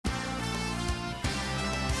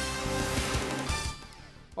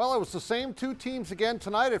Well, it was the same two teams again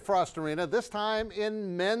tonight at Frost Arena, this time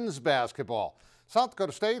in men's basketball. South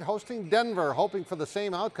Dakota State hosting Denver, hoping for the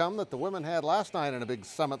same outcome that the women had last night in a big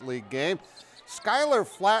Summit League game. Skylar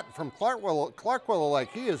Flatt from Clarkwillow,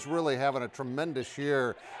 like he is really having a tremendous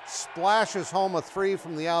year. Splashes home a three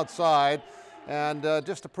from the outside, and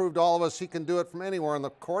just to prove to all of us he can do it from anywhere on the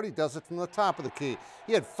court, he does it from the top of the key.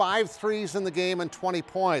 He had 5 threes in the game and 20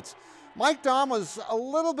 points. Mike Dahm was a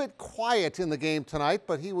little bit quiet in the game tonight,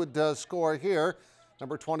 but he would score here.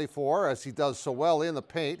 Number 24, as he does so well in the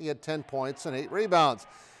paint, he had 10 points and 8 rebounds.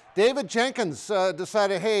 David Jenkins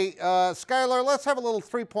decided, hey, Skylar, let's have a little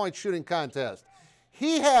three-point shooting contest.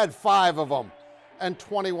 He had 5 of them and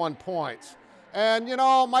 21 points. And, you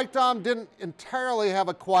know, Mike Dahm didn't entirely have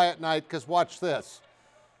a quiet night, because watch this.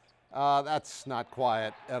 That's not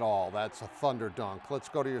quiet at all. That's a thunder dunk. Let's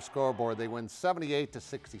go to your scoreboard. They win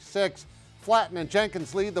 78-66. Flatten and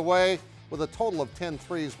Jenkins lead the way with a total of 10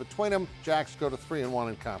 threes between them. Jacks go to 3-1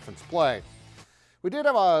 in conference play. We did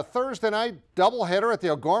have a Thursday night doubleheader at the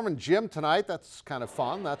O'Gorman Gym tonight. That's kind of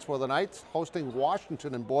fun. That's where the Knights hosting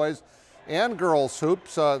Washington in boys and girls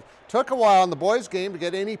hoops. Took a while in the boys game to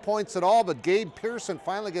get any points at all, but Gabe Pearson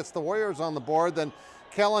finally gets the Warriors on the board. Then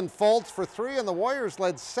Kellen Foltz for 3, and the Warriors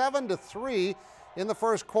led 7-3 in the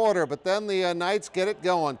first quarter, but then the Knights get it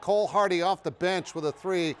going. Cole Hardy off the bench with a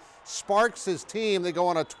 3, sparks his team. They go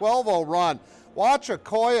on a 12-0 run. Watch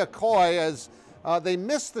Okoye as they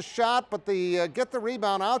miss the shot, but they get the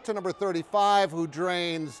rebound out to number 35, who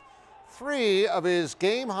drains 3 of his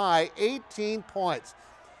game-high 18 points.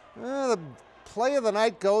 The play of the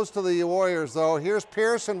night goes to the Warriors, though. Here's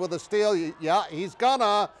Pearson with a steal. Yeah, he's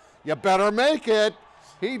gonna. You better make it.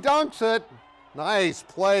 He dunks it. Nice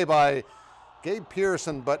play by Gabe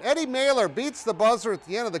Pearson, but Eddie Mailer beats the buzzer at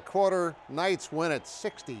the end of the quarter. Knights win it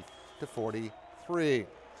 60-43.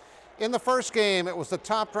 In the first game, it was the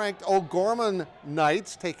top-ranked O'Gorman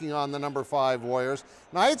Knights taking on the number 5 Warriors.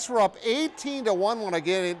 Knights were up 18-1 when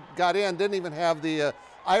I got in. Didn't even have the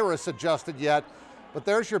iris adjusted yet. But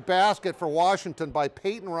there's your basket for Washington by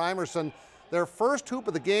Peyton Reimerson. Their first hoop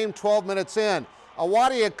of the game, 12 minutes in.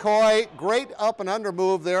 Awadi Okoye, great up and under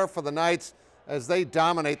move there for the Knights as they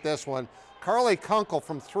dominate this one. Carly Kunkel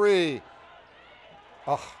from 3.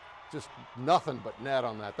 Oh, just nothing but net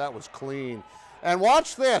on that. That was clean. And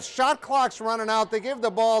watch this. Shot clock's running out. They give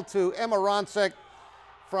the ball to Emma Ronsick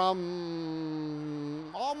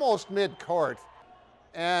from almost mid-court.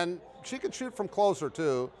 And she can shoot from closer,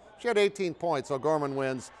 too. She had 18 points. O'Gorman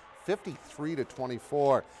wins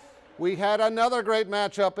 53-24. We had another great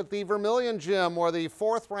matchup at the Vermilion Gym, where the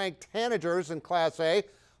 4th-ranked Tanagers in Class A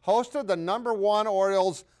hosted the number 1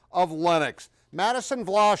 Orioles of Lennox. Madison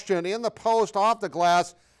Vloshchin in the post off the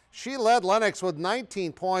glass. She led Lennox with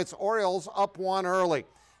 19 points. Orioles up 1 early.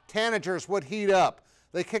 Tanagers would heat up.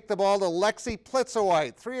 They kicked the ball to Lexi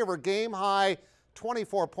Plitzowite. 3 of her game-high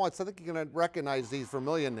 24 points. I think you're going to recognize these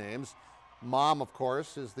Vermilion names. Mom, of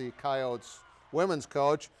course, is the Coyotes women's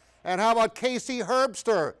coach. And how about Casey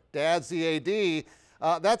Herbster? Dad's the AD.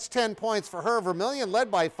 That's 10 points for her. Vermilion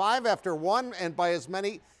led by 5 after 1 and by as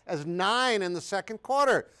many as 9 in the second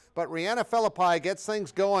quarter. But Rihanna Philippi gets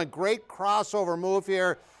things going. Great crossover move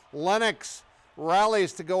here. Lennox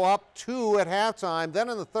rallies to go up 2 at halftime. Then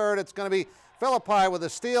in the third, it's going to be Philippi with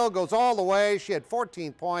a steal. Goes all the way. She had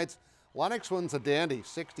 14 points. Lennox wins a dandy,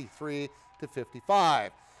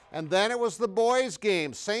 63-55. And then it was the boys'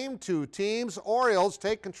 game. Same 2 teams. Orioles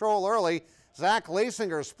take control early. Zach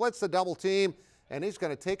Lasinger splits the double team, and he's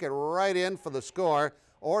going to take it right in for the score.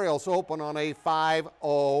 Orioles open on a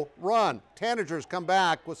 5-0 run. Tanagers come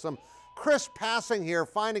back with some crisp passing here,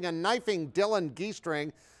 finding a knifing Dylan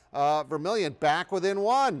Geestring. Vermilion back within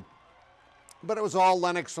 1. But it was all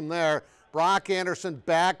Lennox from there. Brock Anderson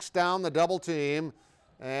backs down the double team,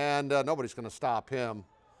 and nobody's going to stop him.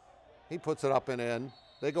 He puts it up and in.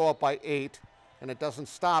 They go up by 8, and it doesn't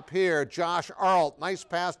stop here. Josh Arlt, nice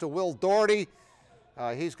pass to Will Doherty.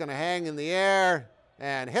 He's going to hang in the air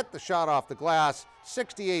and hit the shot off the glass.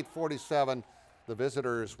 68-47, the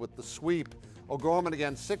visitors with the sweep. O'Gorman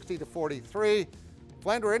again, 60-43.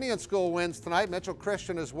 Flandre Indian School wins tonight. Mitchell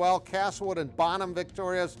Christian as well. Castlewood and Bonham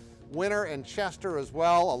victorious. Winter and Chester as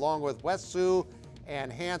well, along with West Sioux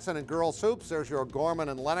and Hanson and girls hoops. There's your O'Gorman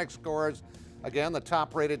and Lennox scores. Again, the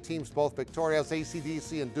top-rated teams both victorious.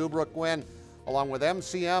 ACDC and Dubrook win, along with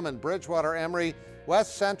MCM and Bridgewater Emory.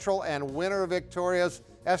 West Central and Winter victorious.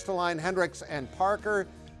 Esteline, Hendricks, and Parker.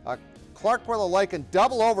 Clarkwillow Lake in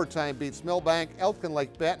double overtime beats Millbank. Elkin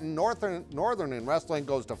Lake Benton. Northern in wrestling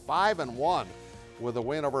goes to 5-1 with a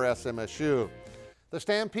win over SMSU. The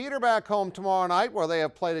Stampede are back home tomorrow night, where they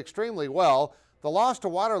have played extremely well. The loss to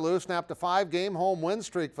Waterloo snapped a 5-game home win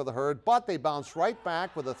streak for the Herd, but they bounced right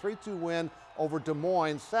back with a 3-2 win over Des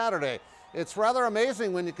Moines Saturday. It's rather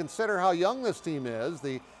amazing when you consider how young this team is.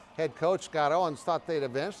 The head coach, Scott Owens, thought they'd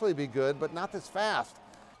eventually be good, but not this fast.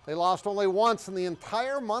 They lost only once in the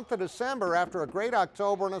entire month of December after a great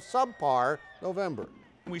October and a subpar November.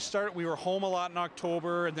 We were home a lot in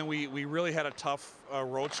October, and then we really had a tough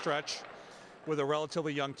road stretch with a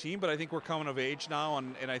relatively young team, but I think we're coming of age now,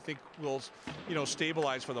 and I think we'll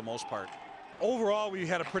stabilize for the most part. Overall, we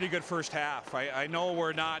had a pretty good first half. I know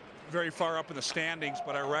we're not very far up in the standings,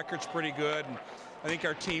 but our record's pretty good, and I think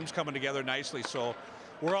our team's coming together nicely, so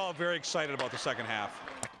we're all very excited about the second half.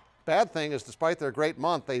 Bad thing is, despite their great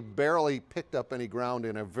month, they barely picked up any ground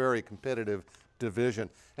in a very competitive division.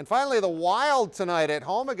 And finally, the Wild tonight at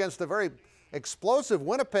home against a very explosive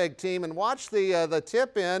Winnipeg team, and watch the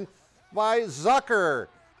tip in by Zucker.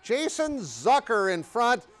 Jason Zucker in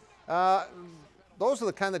front. Those are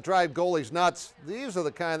the kind that drive goalies nuts. These are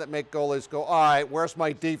the kind that make goalies go, all right, where's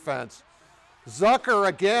my defense? Zucker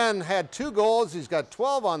again had 2 goals. He's got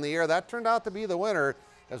 12 on the year. That turned out to be the winner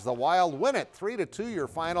as the Wild win it 3-2 your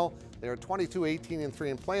final. They are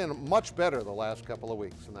 22-18-3 and playing much better the last couple of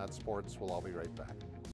weeks. And that's sports. We'll all be right back.